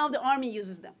now the army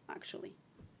uses them, actually.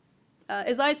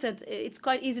 As I said, it's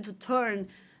quite easy to turn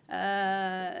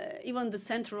even the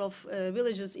center of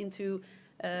villages into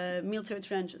military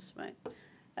trenches, right?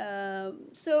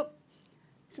 So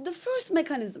the first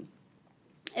mechanism,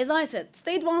 as I said,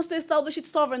 state wants to establish its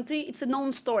sovereignty. It's a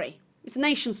known story. It's a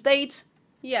nation state,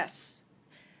 yes.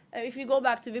 If you go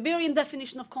back to the Weberian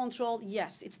definition of control,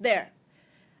 yes, it's there.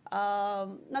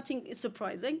 Nothing is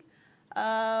surprising.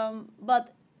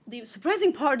 But the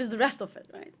surprising part is the rest of it,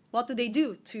 right? What do they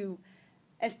do to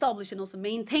establish and also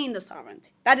maintain the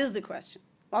sovereignty? That is the question.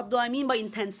 What do I mean by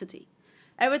intensity?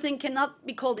 Everything cannot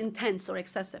be called intense or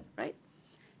excessive, right?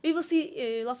 We will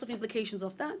see lots of implications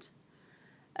of that.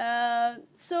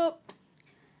 So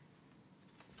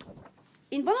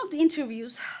in one of the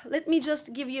interviews, let me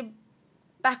just give you a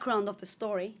background of the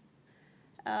story.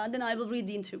 Then I will read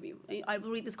the interview. I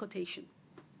will read this quotation.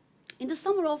 In the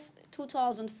summer of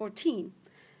 2014,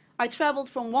 I traveled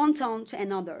from one town to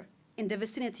another in the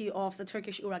vicinity of the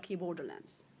Turkish-Iraqi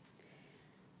borderlands.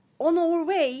 On our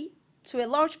way to a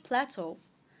large plateau,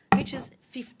 which is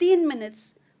 15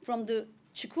 minutes from the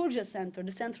Çukurca center,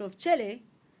 the center of Celle,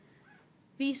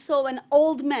 we saw an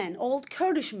old man, old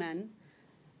Kurdish man,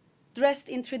 dressed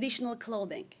in traditional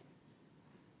clothing.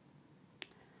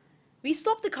 We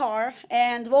stopped the car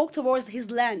and walked towards his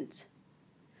land.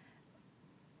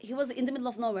 He was in the middle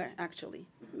of nowhere, actually.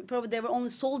 Probably there were only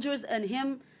soldiers and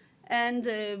him, and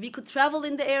we could travel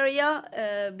in the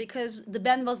area because the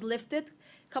ban was lifted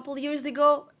a couple of years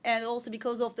ago, and also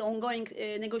because of the ongoing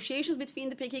negotiations between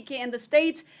the PKK and the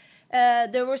state.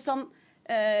 There were some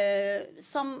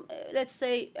let's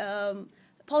say,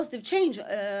 positive change.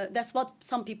 That's what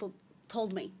some people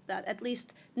told me, that at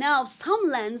least now some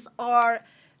lands are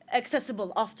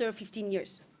accessible after 15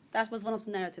 years. That was one of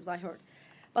the narratives I heard.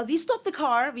 But we stopped the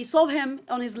car, we saw him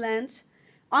on his land.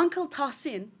 Uncle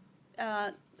Tahsin,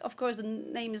 of course the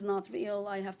name is not real,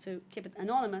 I have to keep it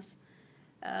anonymous.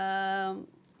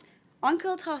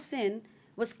 Uncle Tahsin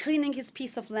was cleaning his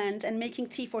piece of land and making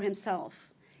tea for himself.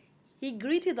 He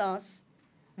greeted us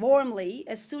warmly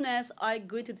as soon as I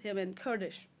greeted him in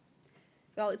Kurdish.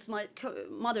 Well, it's my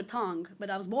mother tongue, but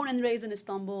I was born and raised in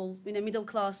Istanbul in a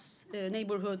middle-class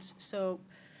neighborhood, so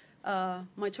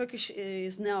my Turkish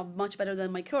is now much better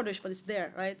than my Kurdish, but it's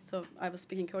there, right? So I was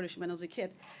speaking Kurdish when I was a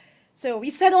kid. So we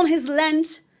sat on his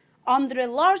land under a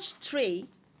large tree,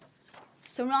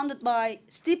 surrounded by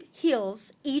steep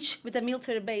hills, each with a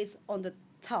military base on the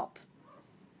top.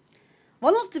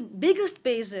 One of the biggest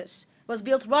bases was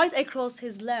built right across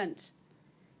his land.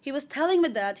 He was telling me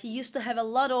that he used to have a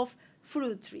lot of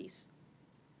fruit trees.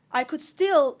 I could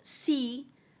still see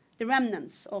the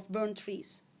remnants of burned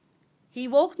trees. He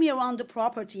walked me around the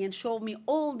property and showed me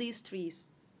all these trees.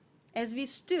 As we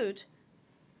stood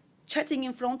chatting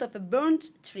in front of a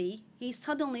burnt tree, he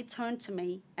suddenly turned to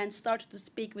me and started to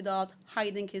speak without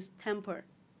hiding his temper.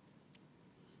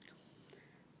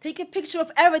 Take a picture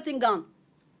of everything gone.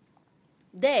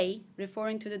 They,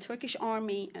 referring to the Turkish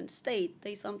army and state,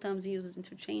 they sometimes use it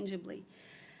interchangeably.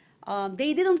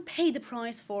 They didn't pay the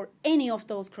price for any of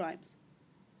those crimes.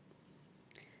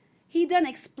 He then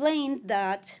explained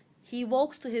that he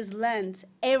walks to his land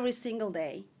every single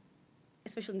day,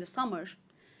 especially in the summer,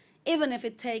 even if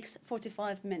it takes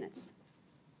 45 minutes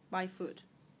by foot.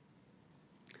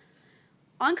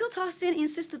 Uncle Tahsin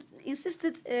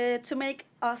insisted to make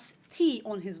us tea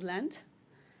on his land.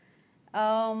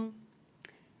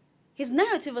 His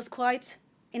narrative was quite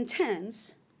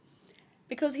intense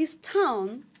because his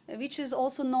town, which is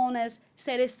also known as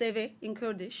Seresevi in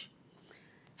Kurdish,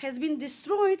 has been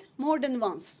destroyed more than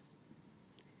once.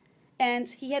 And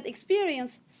he had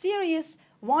experienced serious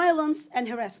violence and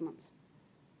harassment,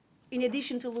 in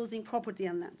addition to losing property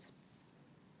and land.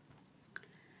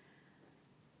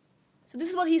 So this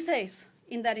is what he says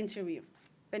in that interview,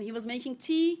 when he was making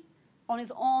tea on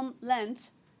his own land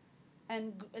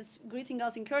and greeting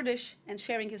us in Kurdish and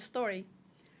sharing his story.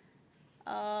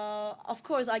 Of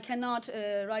course, I cannot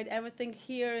write everything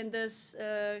here in this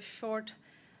short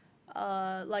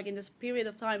like in this period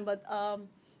of time. But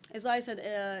as I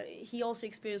said, he also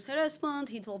experienced harassment.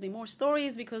 He told me more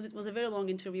stories because it was a very long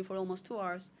interview for almost 2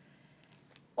 hours.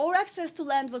 Our access to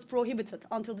land was prohibited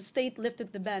until the state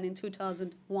lifted the ban in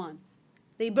 2001.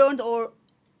 They burned our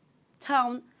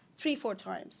town 3-4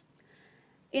 times.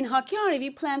 In Hakkari, we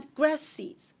plant grass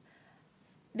seeds.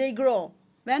 They grow.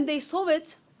 When they saw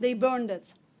it, they burned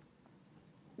it.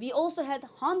 We also had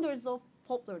hundreds of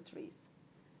poplar trees.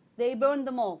 They burned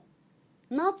them all.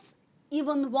 Not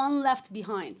even one left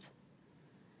behind.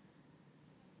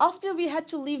 After we had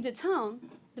to leave the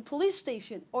town, the police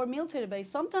station or military base,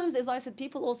 sometimes, as I said,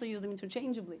 people also use them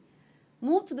interchangeably,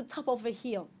 moved to the top of a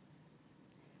hill.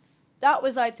 That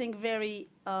was, I think, very,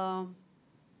 that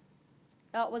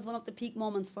was one of the peak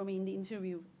moments for me in the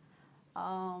interview,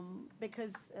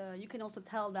 because you can also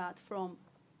tell that from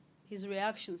his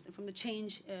reactions and from the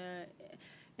change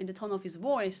in the tone of his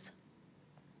voice.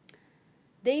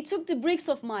 They took the bricks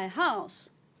of my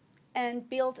house and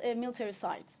built a military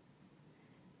site.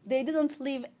 They didn't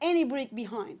leave any brick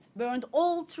behind, burned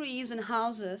all trees and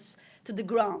houses to the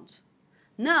ground.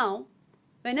 Now,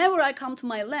 whenever I come to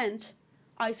my land,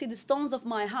 I see the stones of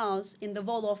my house in the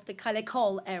wall of the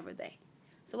Kalekol every day.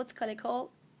 So what's Kalekol?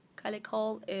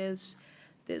 Kalekol is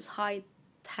this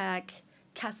high-tech,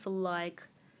 castle-like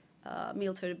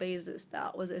military bases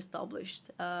that was established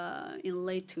in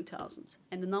late 2000s.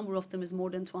 And the number of them is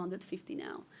more than 250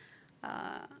 now,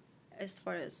 as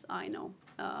far as I know,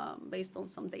 based on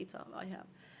some data I have.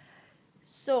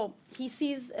 So he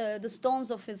sees the stones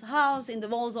of his house in the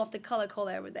walls of the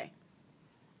Kalekol every day.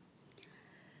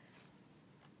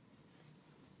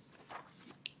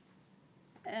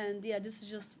 And yeah, this is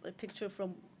just a picture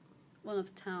from one of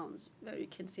the towns where you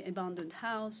can see abandoned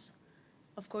house.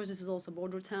 Of course, this is also a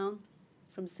border town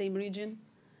from the same region.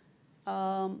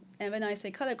 And when I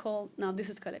say Kalekol, now this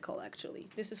is Kalekol actually.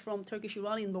 This is from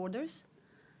Turkish-Iranian borders.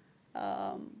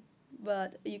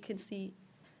 But you can see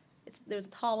there's a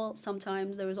towel.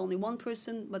 Sometimes there is only one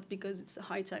person, but because it's a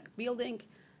high-tech building,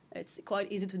 it's quite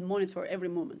easy to monitor every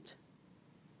moment.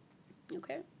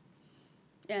 Okay?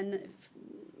 And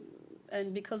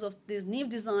because of this new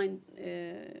design,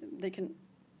 they can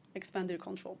expand their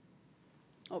control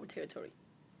over territory.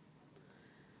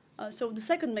 So the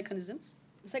second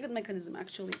mechanism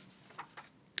actually,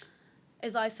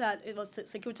 as I said, it was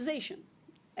securitization.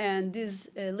 And this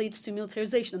leads to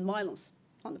militarization and violence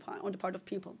on the part of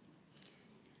people.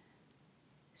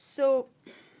 So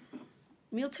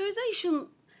militarization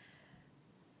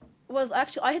was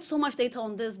actually, I had so much data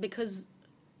on this because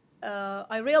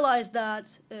I realized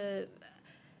that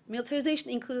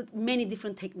militarization included many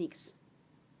different techniques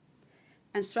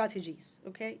and strategies,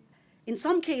 okay? In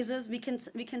some cases, we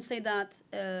can say that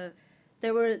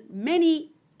there were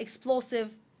many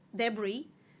explosive debris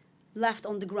left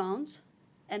on the ground,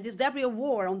 and this debris of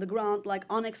war on the ground, like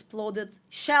unexploded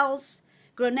shells,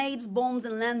 grenades, bombs,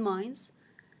 and landmines,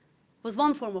 was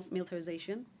one form of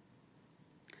militarization.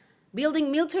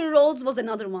 Building military roads was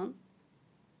another one.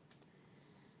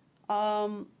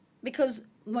 Because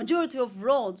majority of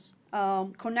roads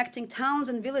connecting towns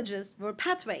and villages were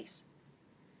pathways.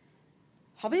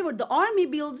 However, the army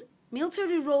built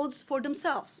military roads for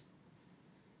themselves.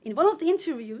 In one of the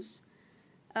interviews,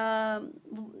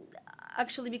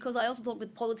 actually because I also talked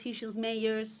with politicians,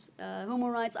 mayors, human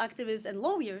rights activists, and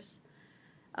lawyers,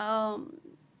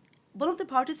 one of the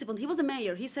participants, he was a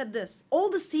mayor, he said this: all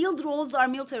the sealed roads are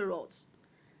military roads.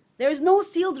 There is no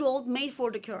sealed road made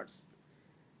for the Kurds.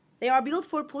 They are built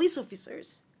for police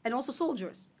officers and also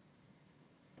soldiers.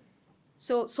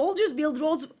 So soldiers build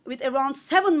roads with around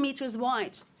 7 meters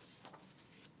wide.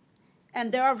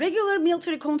 And there are regular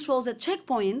military controls at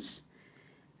checkpoints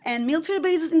and military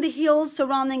bases in the hills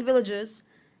surrounding villages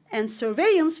and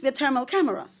surveillance via thermal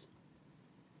cameras.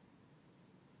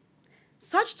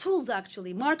 Such tools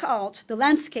actually mark out the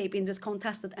landscape in this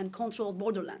contested and controlled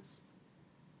borderlands.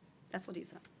 That's what he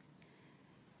said.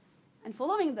 And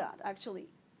following that, actually,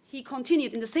 he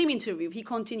continued in the same interview. He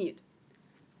continued.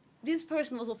 This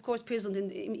person was, of course,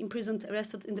 imprisoned,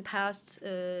 arrested in the past.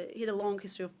 He had a long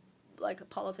history of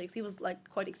politics. He was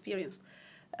quite experienced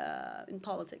in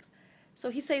politics. So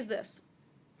he says this.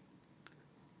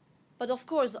 But of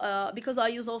course, because I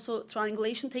use also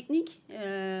triangulation technique,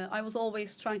 I was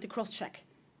always trying to cross-check.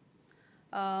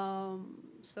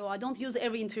 So I don't use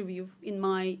every interview in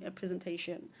my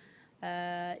presentation.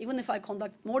 Even if I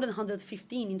conduct more than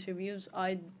 115 interviews,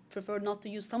 I prefer not to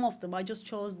use some of them. I just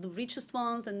chose the richest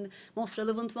ones and most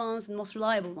relevant ones and most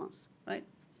reliable ones, right?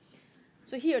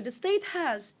 So here, the state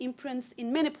has imprints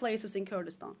in many places in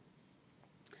Kurdistan.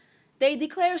 They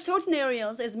declare certain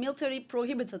areas as military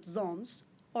prohibited zones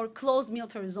or closed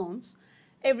military zones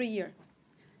every year.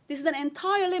 This is an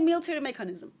entirely military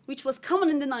mechanism, which was common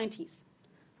in the 90s.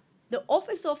 The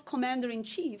Office of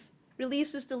Commander-in-Chief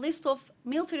releases the list of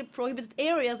military prohibited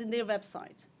areas in their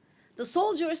website. The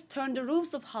soldiers turn the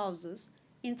roofs of houses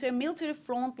into a military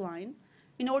front line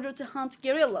in order to hunt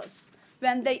guerrillas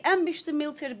when they ambush the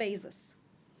military bases.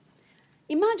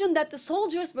 Imagine that the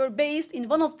soldiers were based in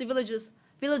one of the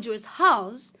villagers'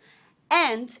 house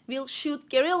and will shoot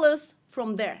guerrillas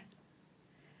from there.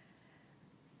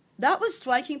 That was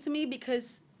striking to me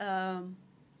because I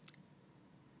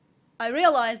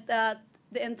realized that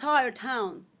the entire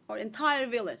town or entire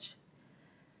village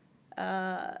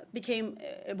became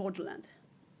a borderland.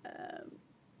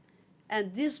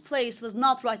 And this place was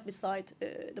not right beside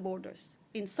the borders.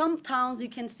 In some towns, you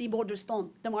can see border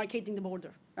stone demarcating the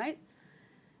border, right?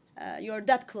 You are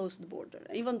that close to the border.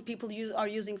 Even people are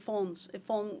using phones.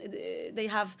 They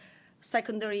have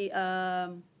secondary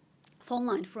phone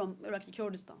line from Iraqi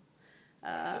Kurdistan.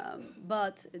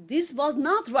 But this was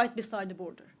not right beside the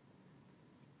border.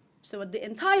 So the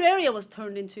entire area was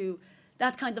turned into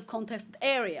that kind of contested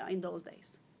area in those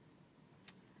days.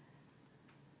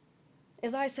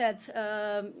 As I said,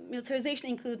 militarization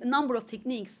included a number of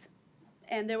techniques,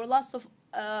 and there were lots of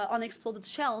unexploded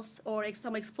shells or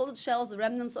some exploded shells, the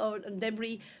remnants of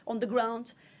debris on the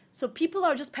ground. So people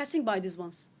are just passing by these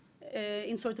ones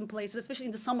in certain places, especially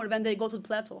in the summer when they go to the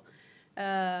plateau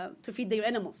to feed their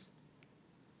animals,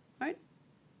 right?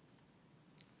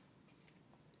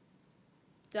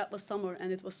 That was summer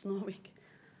and it was snowing.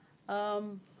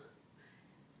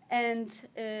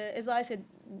 As I said,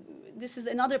 this is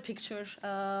another picture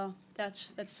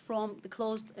that's from the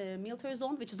closed military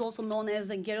zone, which is also known as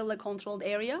a guerrilla-controlled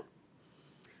area.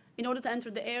 In order to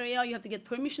enter the area, you have to get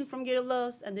permission from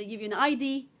guerrillas, and they give you an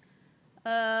ID.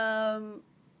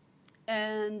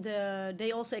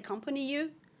 They also accompany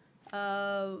you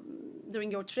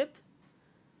during your trip.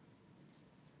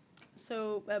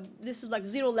 So this is like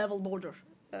zero-level border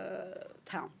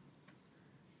town,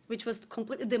 which was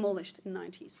completely demolished in the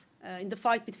 90s in the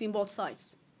fight between both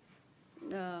sides.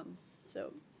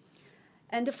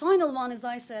 And the final one, as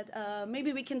I said,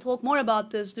 maybe we can talk more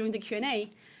about this during the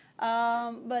Q&A,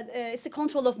 but it's the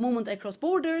control of movement across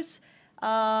borders,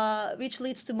 which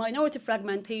leads to minority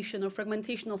fragmentation or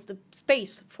fragmentation of the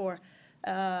space for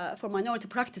minority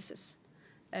practices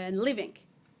and living,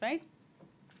 right?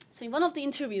 So in one of the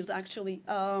interviews, actually,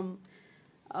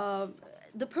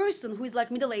 the person who is like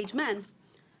middle-aged man,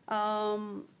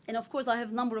 and of course I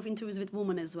have a number of interviews with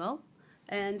women as well,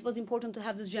 and it was important to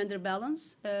have this gender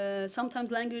balance. Sometimes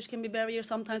language can be a barrier,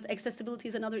 sometimes accessibility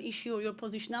is another issue, or your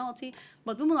positionality,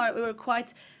 but women were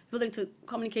quite willing to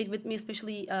communicate with me,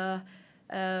 especially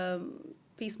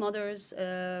peace mothers,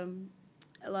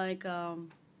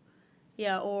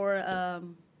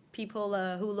 people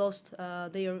who lost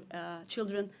their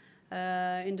children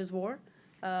in this war,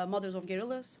 mothers of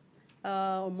guerrillas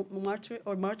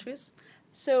or martyrs.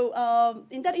 So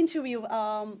in that interview,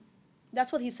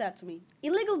 that's what he said to me.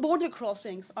 Illegal border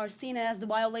crossings are seen as the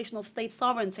violation of state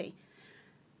sovereignty,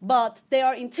 but they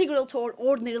are integral to our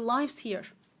ordinary lives here.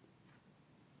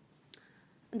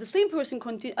 And the same person,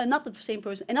 not the same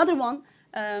person, another one,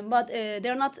 but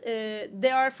they're not,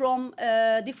 they are from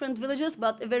different villages,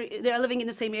 but they are living in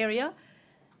the same area.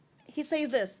 He says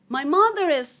this: my mother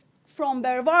is from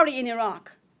Bervari in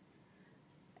Iraq.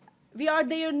 We are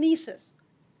their nieces,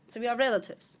 so we are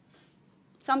relatives.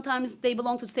 Sometimes they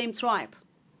belong to the same tribe,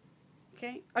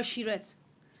 okay, Ashiret.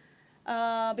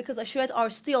 Because Ashiret are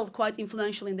still quite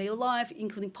influential in their life,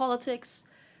 including politics.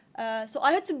 So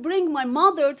I had to bring my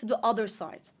mother to the other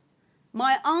side.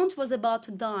 My aunt was about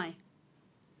to die.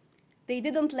 They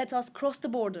didn't let us cross the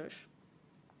border.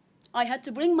 I had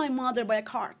to bring my mother by a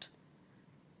cart.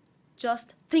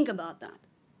 Just think about that.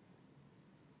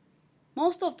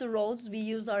 Most of the roads we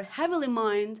use are heavily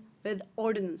mined with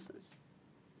ordinances.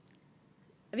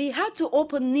 We had to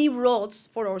open new roads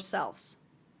for ourselves.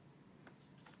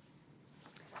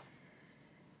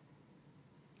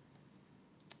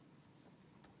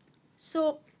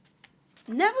 So,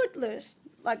 nevertheless,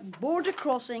 like border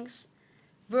crossings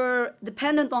were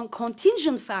dependent on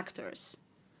contingent factors.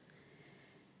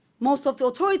 Most of the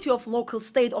authority of local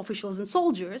state officials and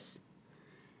soldiers.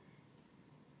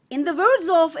 In the words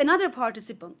of another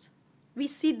participant, we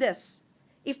see this: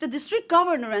 if the district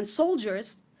governor and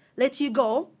soldiers let you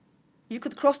go, you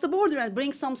could cross the border and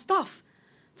bring some stuff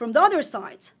from the other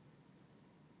side.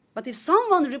 But if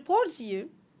someone reports you,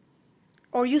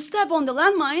 or you step on the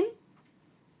landmine,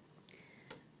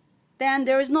 then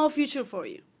there is no future for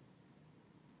you.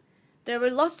 There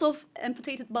were lots of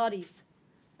amputated bodies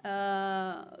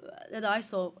that I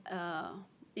saw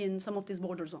in some of these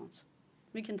border zones.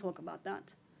 We can talk about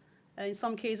that. In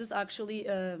some cases, actually,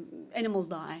 animals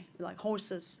die, like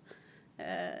horses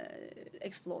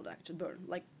explode, actually burn.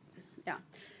 Like, yeah.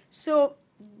 So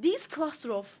these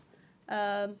cluster of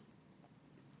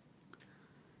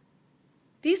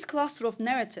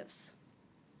narratives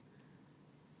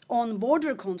on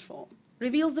border control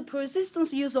reveals the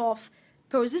persistent use of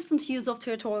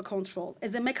territorial control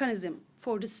as a mechanism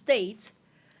for the state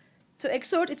to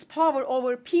exert its power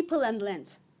over people and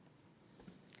land.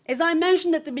 As I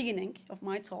mentioned at the beginning of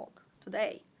my talk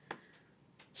today,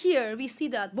 here we see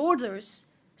that borders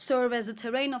serve as a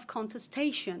terrain of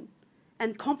contestation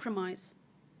and compromise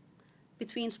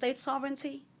between state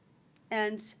sovereignty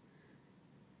and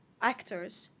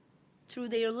actors through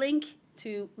their link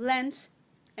to land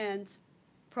and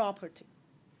property.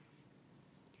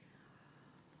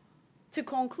 To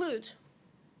conclude,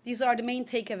 these are the main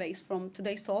takeaways from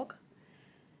today's talk.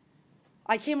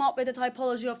 I came up with a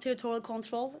typology of territorial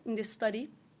control in this study.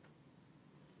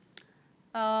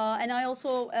 And I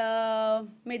also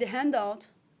made a handout.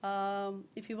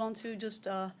 If you want to just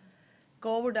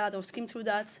go over that or skim through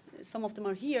that, some of them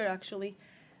are here actually.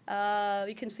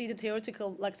 You can see the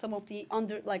theoretical, like some of the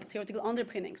theoretical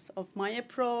underpinnings of my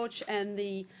approach and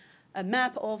the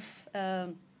map of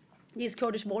these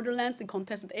Kurdish borderlands, the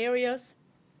contested areas.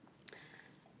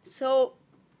 So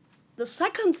the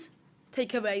second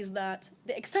takeaway is that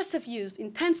the excessive use,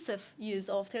 intensive use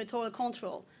of territorial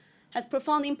control has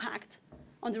profound impact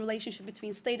on the relationship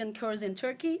between state and Kurds in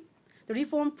Turkey. The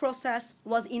reform process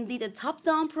was indeed a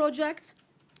top-down project,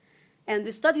 and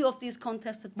the study of these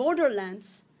contested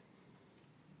borderlands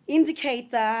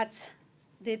indicate that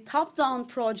the top-down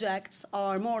projects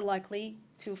are more likely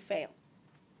to fail.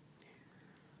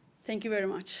 Thank you very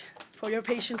much for your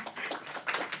patience.